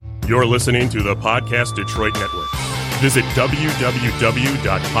You're listening to the Podcast Detroit Network. Visit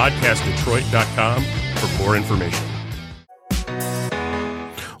www.podcastdetroit.com for more information.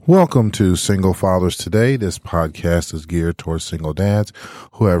 Welcome to Single Fathers Today. This podcast is geared towards single dads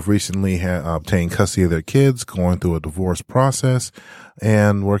who have recently obtained custody of their kids, going through a divorce process,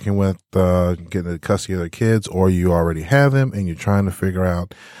 and working with getting the custody of their kids, or you already have them and you're trying to figure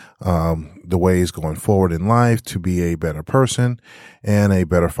out the ways going forward in life to be a better person and a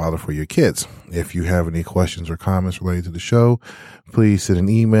better father for your kids. If you have any questions or comments related to the show, please send an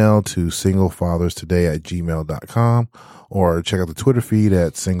email to singlefatherstoday@gmail.com or check out the Twitter feed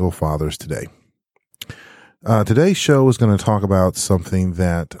at Single Fathers Today. Today's show is going to talk about something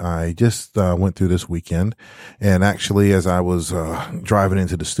that I just went through this weekend. And actually, as I was driving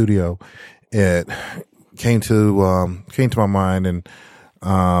into the studio, it came to my mind, and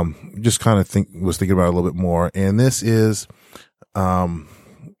just kind of was thinking about it a little bit more. And this is that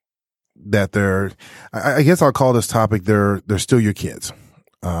I guess I'll call this topic, they're still your kids.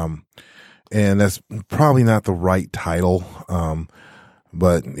 And that's probably not the right title.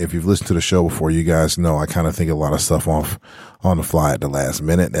 But if you've listened to the show before, you guys know I kind of think a lot of stuff off on the fly at the last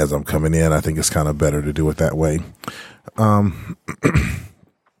minute as I'm coming in. I think it's kind of better to do it that way.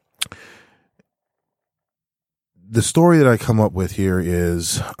 The story that I come up with here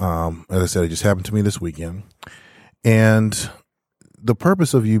is, as I said, it just happened to me this weekend. And the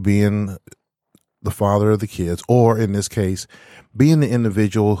purpose of you being the father of the kids, or in this case, being the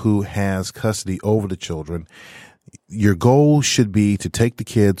individual who has custody over the children, your goal should be to take the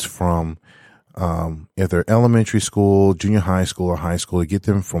kids from, if they're elementary school, junior high school, or high school, to get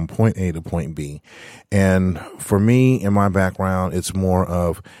them from point A to point B. And for me, in my background, it's more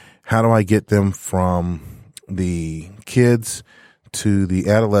of how do I get them from the kids to the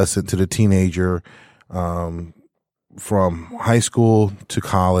adolescent to the teenager, from high school to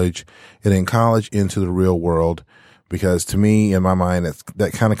college, and then college into the real world. Because to me, in my mind,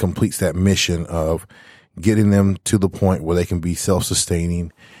 that kind of completes that mission of getting them to the point where they can be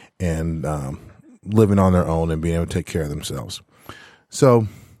self-sustaining and living on their own and being able to take care of themselves. So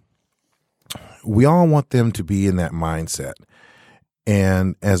we all want them to be in that mindset.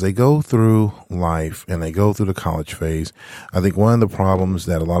 And as they go through life and they go through the college phase, I think one of the problems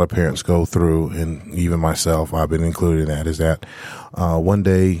that a lot of parents go through, and even myself, I've been included in that, is that one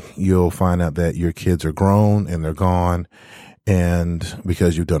day you'll find out that your kids are grown and they're gone, and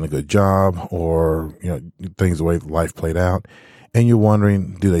because you've done a good job, or things the way life played out, and you're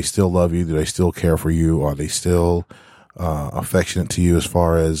wondering, do they still love you? Do they still care for you? Are they still affectionate to you as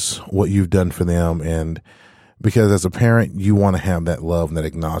far as what you've done for them? And because as a parent, you want to have that love and that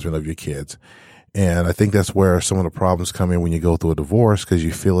acknowledgement of your kids. And I think that's where some of the problems come in when you go through a divorce, because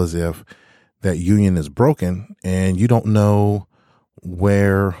you feel as if that union is broken and you don't know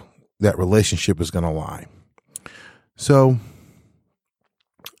where that relationship is going to lie. So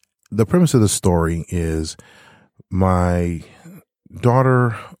the premise of the story is my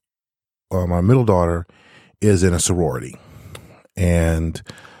daughter, or my middle daughter, is in a sorority. And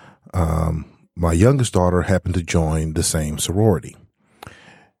my youngest daughter happened to join the same sorority.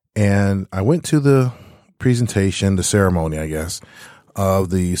 And I went to the presentation, the ceremony, I guess, of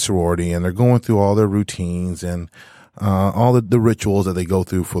the sorority, and they're going through all their routines and all the rituals that they go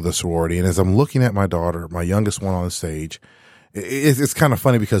through for the sorority. And as I'm looking at my daughter, my youngest one on the stage, it's kind of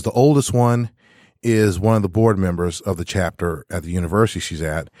funny because the oldest one is one of the board members of the chapter at the university she's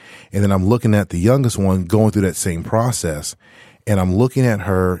at. And then I'm looking at the youngest one going through that same process, and I'm looking at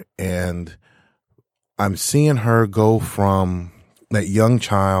her and I'm seeing her go from that young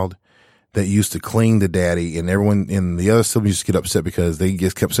child that used to cling to daddy, and everyone in the other siblings used to get upset because they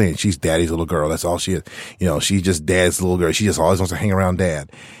just kept saying she's daddy's little girl. That's all she is. She's just dad's little girl. She just always wants to hang around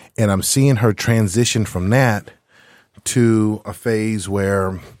dad. And I'm seeing her transition from that to a phase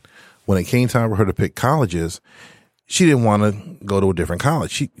where when it came time for her to pick colleges, she didn't want to go to a different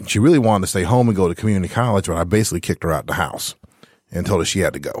college. She really wanted to stay home and go to community college, but I basically kicked her out the house and told her she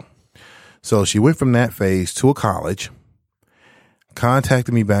had to go. So she went from that phase to a college,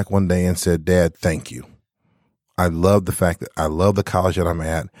 contacted me back one day and said, "Dad, thank you. I love the fact that I love the college that I'm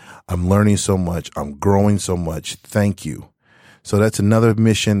at. I'm learning so much. I'm growing so much. Thank you." So that's another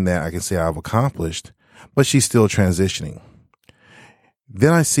mission that I can say I've accomplished, but she's still transitioning.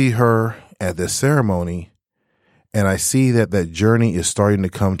 Then I see her at this ceremony, and I see that journey is starting to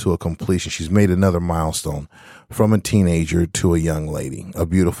come to a completion. She's made another milestone from a teenager to a young lady, a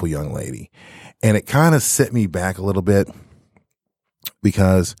beautiful young lady. And it kind of set me back a little bit,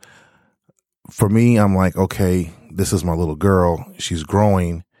 because for me, I'm like, okay, this is my little girl. She's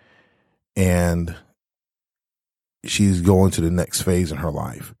growing and she's going to the next phase in her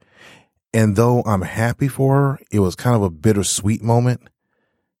life. And though I'm happy for her, it was kind of a bittersweet moment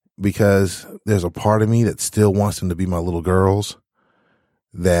because there's a part of me that still wants them to be my little girls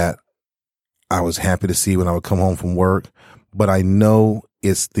that I was happy to see when I would come home from work. But I know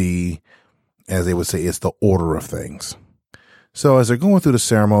it's as they would say, it's the order of things. So as they're going through the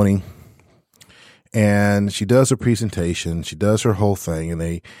ceremony and she does her presentation, she does her whole thing, and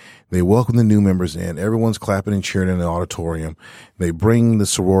they welcome the new members in. Everyone's clapping and cheering in the auditorium. They bring the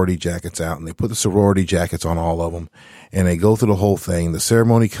sorority jackets out and they put the sorority jackets on all of them, and they go through the whole thing. The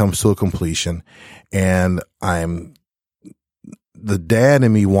ceremony comes to a completion, and the dad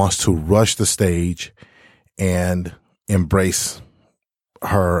in me wants to rush the stage and embrace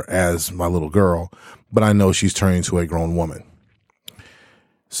her as my little girl, but I know she's turning into a grown woman.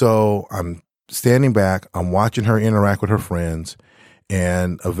 So I'm standing back, I'm watching her interact with her friends,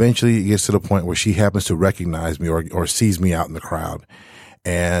 and eventually it gets to the point where she happens to recognize me or sees me out in the crowd.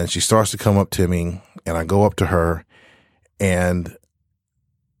 And she starts to come up to me, and I go up to her, and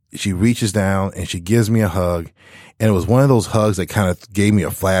she reaches down and she gives me a hug. And it was one of those hugs that kind of gave me a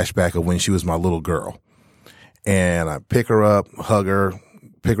flashback of when she was my little girl. And I pick her up, hug her,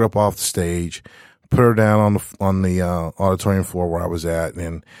 pick her up off the stage, put her down on the auditorium floor where I was at,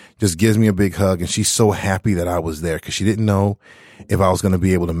 and just gives me a big hug. And she's so happy that I was there because she didn't know if I was going to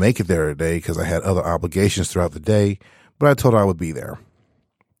be able to make it there today because I had other obligations throughout the day, but I told her I would be there.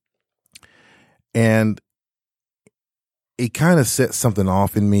 And it kind of set something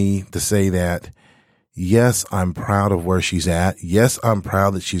off in me to say that, yes, I'm proud of where she's at. Yes, I'm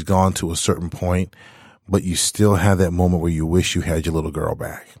proud that she's gone to a certain point, but you still have that moment where you wish you had your little girl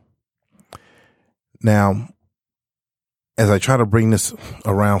back. Now, as I try to bring this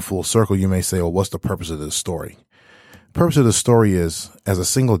around full circle, you may say, well, what's the purpose of this story? The purpose of the story is, as a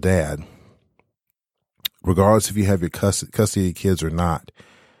single dad, regardless if you have your custody of kids or not,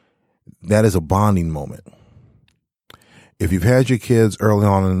 that is a bonding moment. If you've had your kids early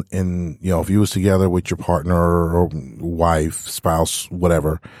on in if you was together with your partner or wife, spouse,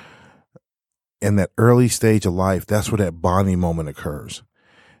 whatever, in that early stage of life, that's where that bonding moment occurs.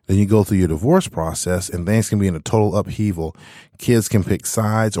 Then you go through your divorce process and things can be in a total upheaval. Kids can pick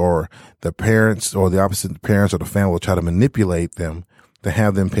sides, or the parents or the opposite parents or the family will try to manipulate them to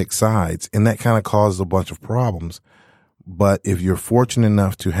have them pick sides. And that kind of causes a bunch of problems. But if you're fortunate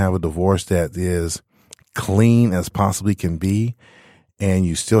enough to have a divorce that is clean as possibly can be, and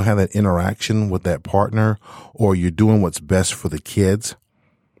you still have that interaction with that partner, or you're doing what's best for the kids,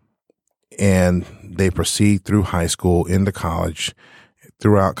 and they proceed through high school, into college,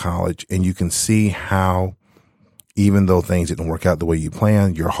 throughout college, and you can see how, even though things didn't work out the way you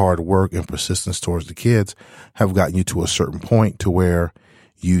planned, your hard work and persistence towards the kids have gotten you to a certain point to where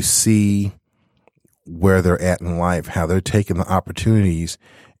you see where they're at in life, how they're taking the opportunities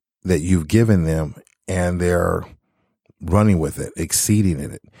that you've given them and they're running with it, exceeding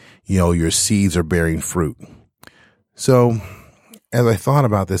in it. Your seeds are bearing fruit. So as I thought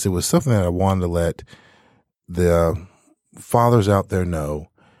about this, it was something that I wanted to let the fathers out there know.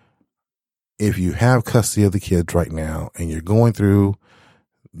 If you have custody of the kids right now and you're going through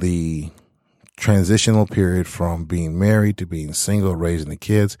the transitional period from being married to being single, raising the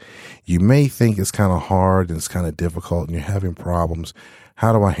kids, you may think it's kind of hard and it's kind of difficult and you're having problems.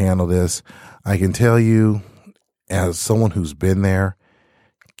 How do I handle this? I can tell you, as someone who's been there,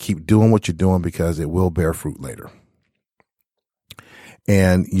 keep doing what you're doing because it will bear fruit later.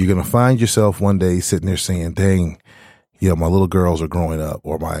 And you're going to find yourself one day sitting there saying, dang, my little girls are growing up,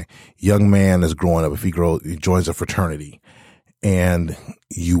 or my young man is growing up if he joins a fraternity. And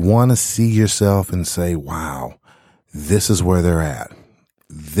you want to see yourself and say, wow, this is where they're at.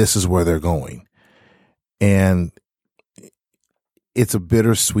 This is where they're going. And it's a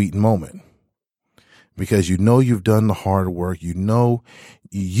bittersweet moment because you've done the hard work. You know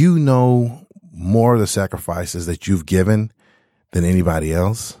more of the sacrifices that you've given than anybody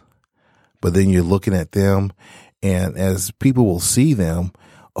else. But then you're looking at them, and as people will see them,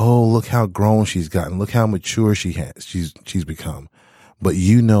 oh, look how grown she's gotten. Look how mature she's become. But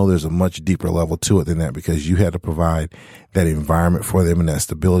there's a much deeper level to it than that, because you had to provide that environment for them and that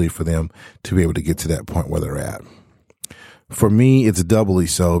stability for them to be able to get to that point where they're at. For me, it's doubly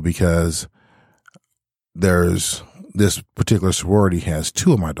so because this particular sorority has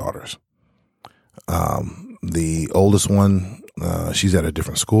two of my daughters. The oldest one, she's at a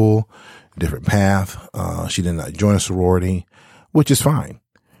different school, different path. She did not join a sorority, which is fine.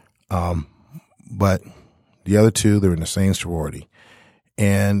 But the other two, they're in the same sorority.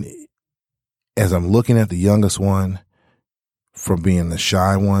 And as I'm looking at the youngest one, from being the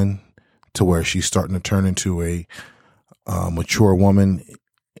shy one to where she's starting to turn into a mature woman,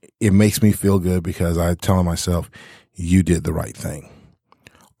 it makes me feel good because I'm telling myself, you did the right thing.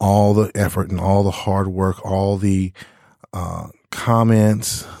 All the effort and all the hard work, all the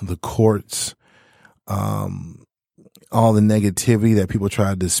comments, the courts, all the negativity that people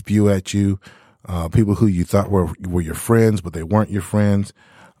tried to spew at you, people who you thought were your friends, but they weren't your friends,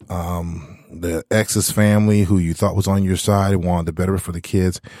 the ex's family who you thought was on your side and wanted the better for the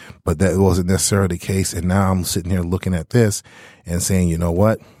kids, but that wasn't necessarily the case. And now I'm sitting here looking at this and saying, you know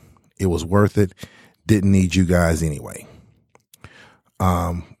what? It was worth it. Didn't need you guys anyway.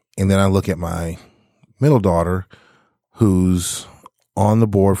 And then I look at my middle daughter who's on the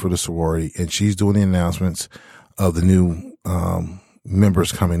board for the sorority, and she's doing the announcements of the new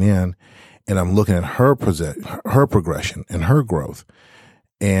members coming in. And I'm looking at her progression and her growth.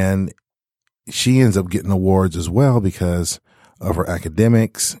 And she ends up getting awards as well because of her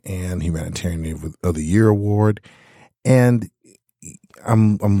academics and Humanitarian of the Year award. And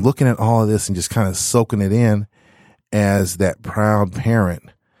I'm looking at all of this and just kind of soaking it in as that proud parent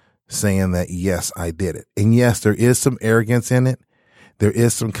saying that, yes, I did it. And yes, there is some arrogance in it. There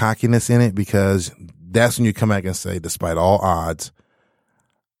is some cockiness in it, because that's when you come back and say, despite all odds,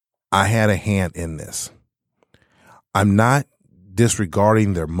 I had a hand in this. I'm not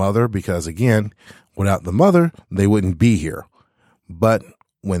disregarding their mother, because again, without the mother, they wouldn't be here. But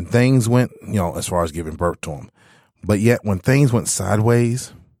when things went, as far as giving birth to them, but yet when things went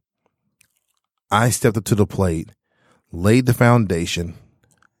sideways, I stepped up to the plate, laid the foundation,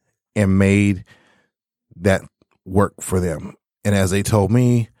 and made that work for them. And as they told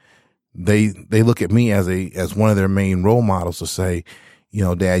me, they look at me as one of their main role models to say,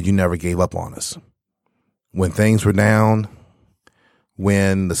 Dad, you never gave up on us. When things were down,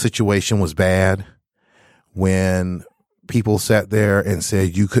 when the situation was bad, when people sat there and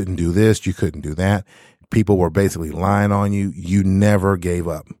said, you couldn't do this, you couldn't do that, people were basically lying on you, you never gave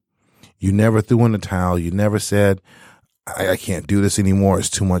up. You never threw in the towel. You never said, I can't do this anymore. It's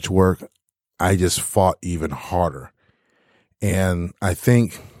too much work. I just fought even harder. And I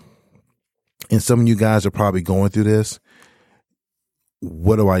think, and some of you guys are probably going through this.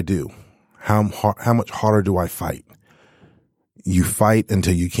 What do I do? How much harder do I fight? You fight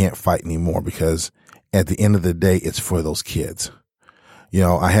until you can't fight anymore, because at the end of the day, it's for those kids.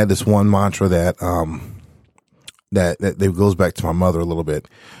 I had this one mantra that goes back to my mother a little bit.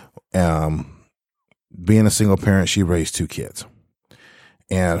 Being a single parent, she raised 2 kids,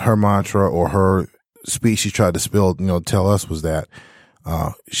 and her mantra or her speech she tried to tell us was that,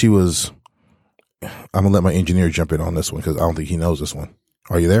 she was, I'm going to let my engineer jump in on this one, because I don't think he knows this one.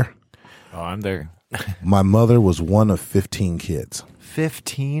 Are you there? Oh, I'm there. My mother was one of 15 kids.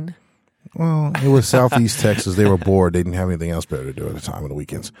 15? Well, it was Southeast Texas. They were bored. They didn't have anything else better to do at the time on the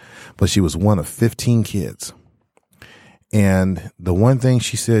weekends. But she was one of 15 kids. And the one thing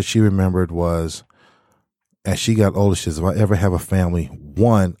she said she remembered was, as she got older, she says, if I ever have a family,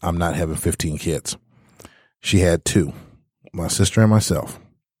 one, I'm not having 15 kids. She had 2, my sister and myself.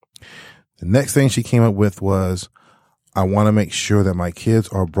 The next thing she came up with was, I want to make sure that my kids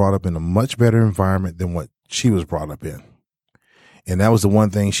are brought up in a much better environment than what she was brought up in. And that was the one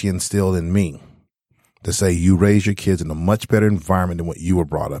thing she instilled in me, to say, you raise your kids in a much better environment than what you were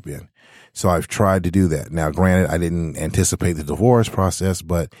brought up in. So I've tried to do that. Now, granted, I didn't anticipate the divorce process,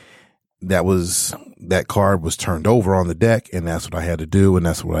 but that card was turned over on the deck, and that's what I had to do. And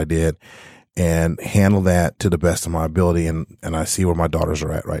that's what I did, and handle that to the best of my ability. And I see where my daughters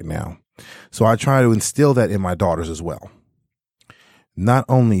are at right now. So I try to instill that in my daughters as well. Not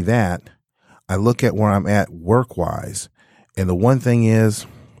only that, I look at where I'm at work-wise. And the one thing is,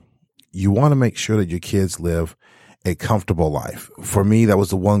 you want to make sure that your kids live a comfortable life. For me, that was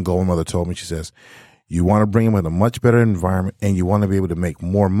the one goal my mother told me. She says, you want to bring them in a much better environment, and you want to be able to make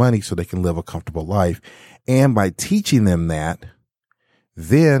more money so they can live a comfortable life. And by teaching them that,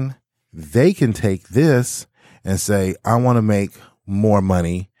 then they can take this and say, I want to make more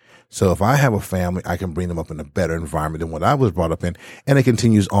money. So if I have a family, I can bring them up in a better environment than what I was brought up in. And it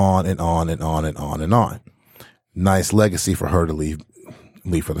continues on and on and on and on and on. Nice legacy for her to leave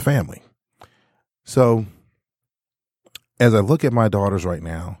for the family. So as I look at my daughters right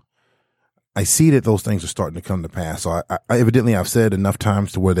now, I see that those things are starting to come to pass. So I evidently I've said enough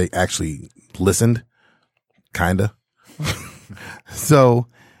times to where they actually listened, kinda. So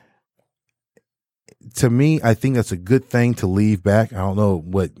to me, I think that's a good thing to leave back. I don't know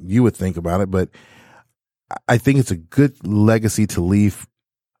what you would think about it, but I think it's a good legacy to leave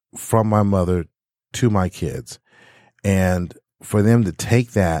from my mother to my kids, and for them to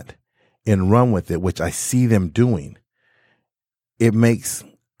take that and run with it, which I see them doing. It makes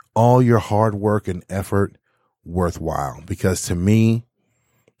all your hard work and effort worthwhile, because to me,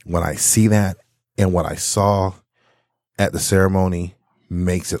 when I see that and what I saw at the ceremony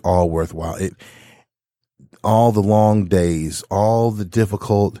makes it all worthwhile. All the long days, all the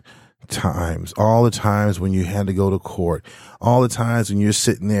difficult times, all the times when you had to go to court, all the times when you're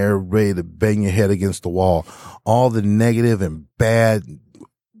sitting there ready to bang your head against the wall, all the negative and bad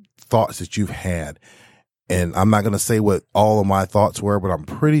thoughts that you've had. And I'm not going to say what all of my thoughts were, but I'm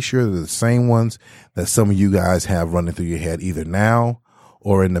pretty sure they're the same ones that some of you guys have running through your head either now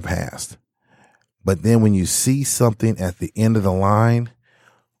or in the past. But then when you see something at the end of the line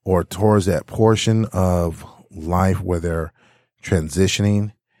or towards that portion of life where they're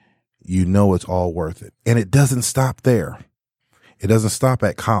transitioning, you know it's all worth it. And it doesn't stop there. It doesn't stop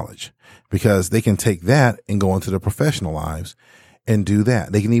at college, because they can take that and go into their professional lives and do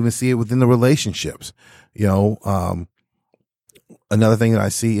that. They can even see it within the relationships. You know, another thing that I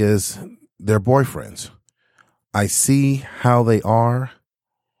see is their boyfriends. I see how they are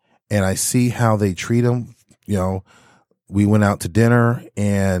and I see how they treat them. You know, we went out to dinner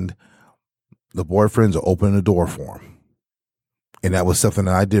and the boyfriends are opening the door for them. And that was something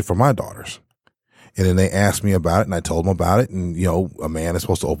that I did for my daughters. And then they asked me about it and I told them about it. And, you know, a man is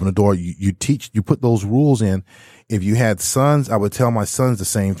supposed to open the door. You put those rules in. If you had sons, I would tell my sons the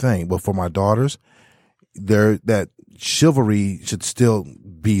same thing. But for my daughters, that chivalry should still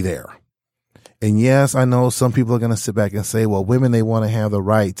be there. And yes, I know some people are going to sit back and say, well, women, they want to have the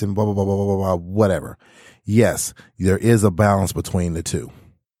rights and blah, blah, blah, blah, blah, blah, whatever. Yes, there is a balance between the two.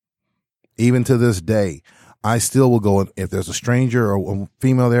 Even to this day, I still will go, if there's a stranger or a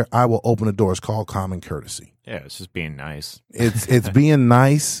female there, I will open the door. It's called common courtesy. Yeah, it's just being nice. It's being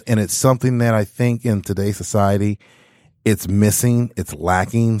nice, and it's something that I think in today's society, it's missing, it's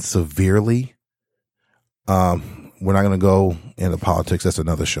lacking severely. We're not going to go into politics. That's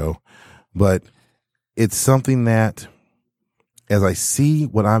another show. But it's something that, as I see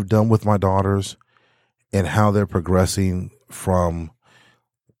what I've done with my daughters and how they're progressing from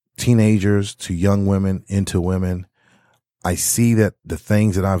teenagers to young women into women, I see that the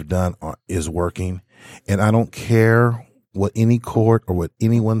things that I've done is working. And I don't care what any court or what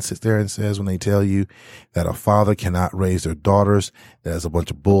anyone sits there and says when they tell you that a father cannot raise their daughters. That's a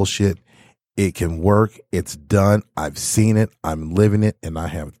bunch of bullshit. It can work. It's done. I've seen it. I'm living it. And I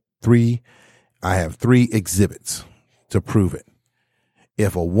have three exhibits to prove it.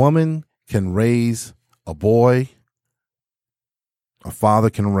 If a woman can raise a boy, a father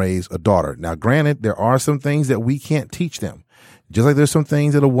can raise a daughter. Now, granted, there are some things that we can't teach them, just like there's some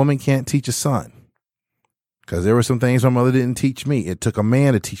things that a woman can't teach a son. Because there were some things my mother didn't teach me. It took a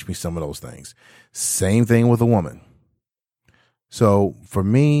man to teach me some of those things. Same thing with a woman. So for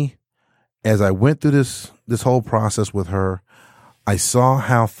me, as I went through this whole process with her, I saw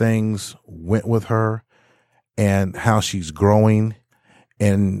how things went with her and how she's growing.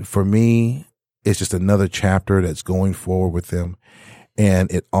 And for me, it's just another chapter that's going forward with them.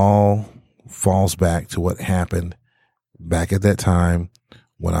 And it all falls back to what happened back at that time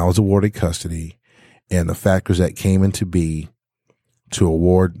when I was awarded custody and the factors that came into be to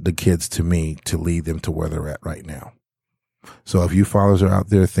award the kids to me to lead them to where they're at right now. So if you fathers are out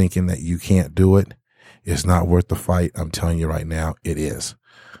there thinking that you can't do it, it's not worth the fight. I'm telling you right now, it is.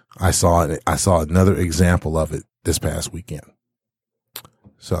 I saw it. I saw another example of it this past weekend.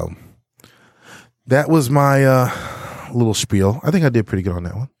 So that was my little spiel. I think I did pretty good on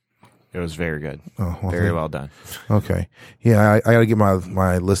that one. It was very good. Oh, well, very well done. Okay. Yeah, I got to get my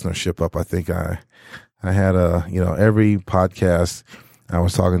listenership up. I think I had every podcast I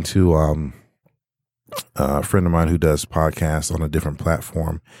was talking to a friend of mine who does podcasts on a different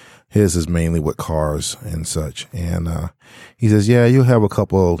platform. His is mainly with cars and such. And he says, yeah, you'll have a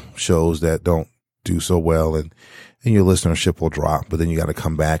couple shows that don't do so well and your listenership will drop, but then you got to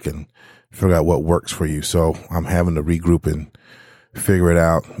come back and figure out what works for you. So I'm having to regroup and figure it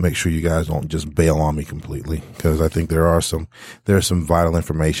out. Make sure you guys don't just bail on me completely, because I think there's some vital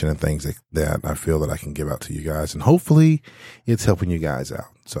information and things that I feel that I can give out to you guys, and hopefully it's helping you guys out.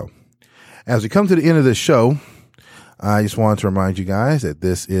 So as we come to the end of this show, I just wanted to remind you guys that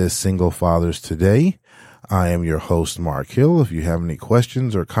this is Single Fathers Today. I am your host, Mark Hill. If you have any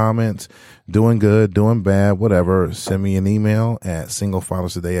questions or comments, doing good, doing bad, whatever, send me an email at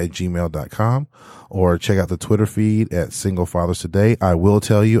singlefatherstoday@gmail.com or check out the Twitter feed at Single Fathers Today. I will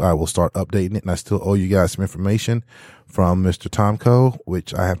tell you, I will start updating it, and I still owe you guys some information from Mr. Tomko,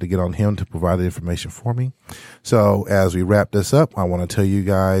 which I have to get on him to provide the information for me. So as we wrap this up, I want to tell you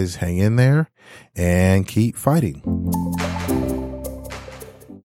guys, hang in there and keep fighting.